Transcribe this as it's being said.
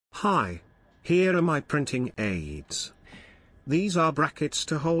Hi. Here are my printing aids. These are brackets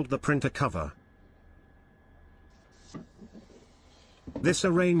to hold the printer cover. This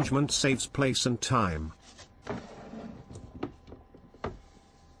arrangement saves place and time.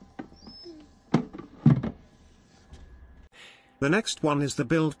 The next one is the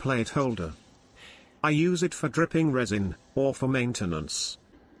build plate holder. I use it for dripping resin, or for maintenance.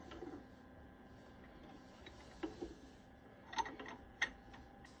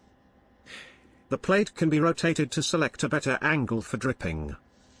 The plate can be rotated to select a better angle for dripping.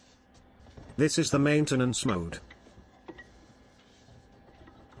 This is the maintenance mode.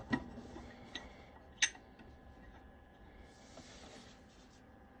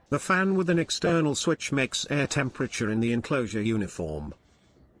 The fan with an external switch makes air temperature in the enclosure uniform.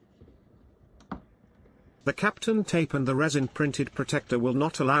 The Kapton tape and the resin printed protector will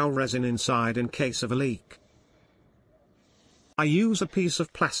not allow resin inside in case of a leak. I use a piece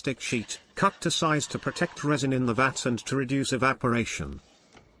of plastic sheet, cut to size to protect resin in the vat and to reduce evaporation.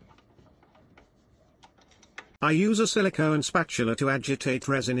 I use a silicone spatula to agitate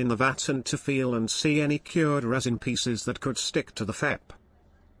resin in the vat and to feel and see any cured resin pieces that could stick to the FEP.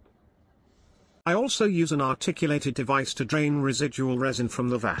 I also use an articulated device to drain residual resin from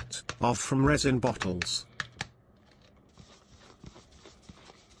the vat, from resin bottles.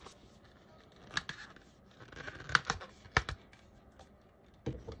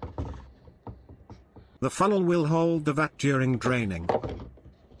 The funnel will hold the vat during draining.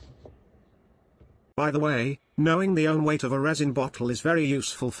 By the way, knowing the own weight of a resin bottle is very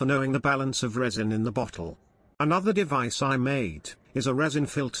useful for knowing the balance of resin in the bottle. Another device I made is a resin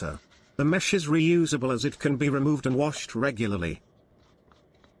filter. The mesh is reusable as it can be removed and washed regularly.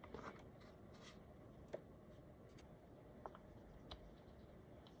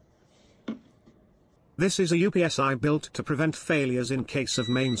 This is a UPS I built to prevent failures in case of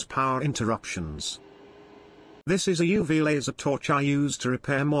mains power interruptions. This is a UV laser torch I use to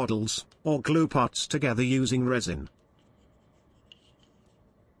repair models, or glue parts together using resin.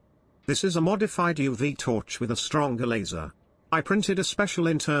 This is a modified UV torch with a stronger laser. I printed a special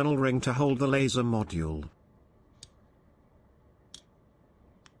internal ring to hold the laser module.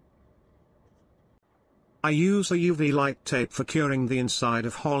 I use a UV light tape for curing the inside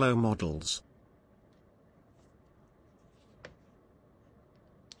of hollow models.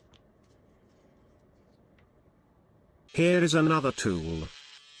 Here is another tool.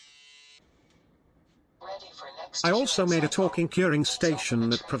 I also made a talking curing station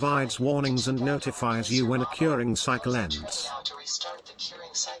that provides warnings and notifies you when a curing cycle ends. Now to restart the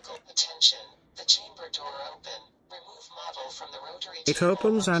curing cycle. Attention, the chamber door open. Remove model from the rotary. It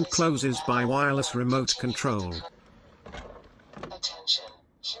opens and closes by wireless remote control. Attention,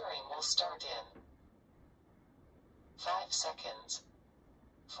 curing will start in 5 seconds.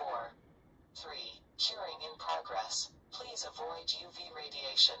 4, 3, curing in progress. Please avoid UV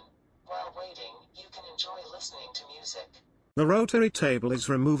radiation. While waiting, you can enjoy listening to music. The rotary table is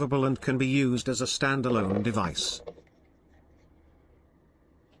removable and can be used as a standalone device.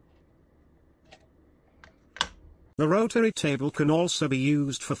 The rotary table can also be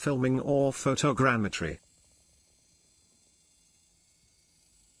used for filming or photogrammetry.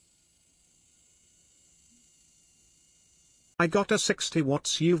 I got a 60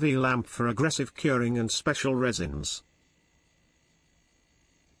 watts UV lamp for aggressive curing and special resins.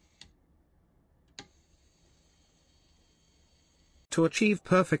 To achieve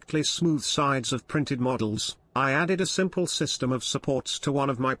perfectly smooth sides of printed models, I added a simple system of supports to one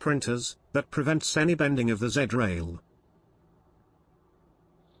of my printers, that prevents any bending of the Z-rail.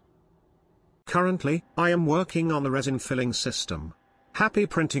 Currently, I am working on the resin filling system. Happy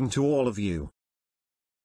printing to all of you.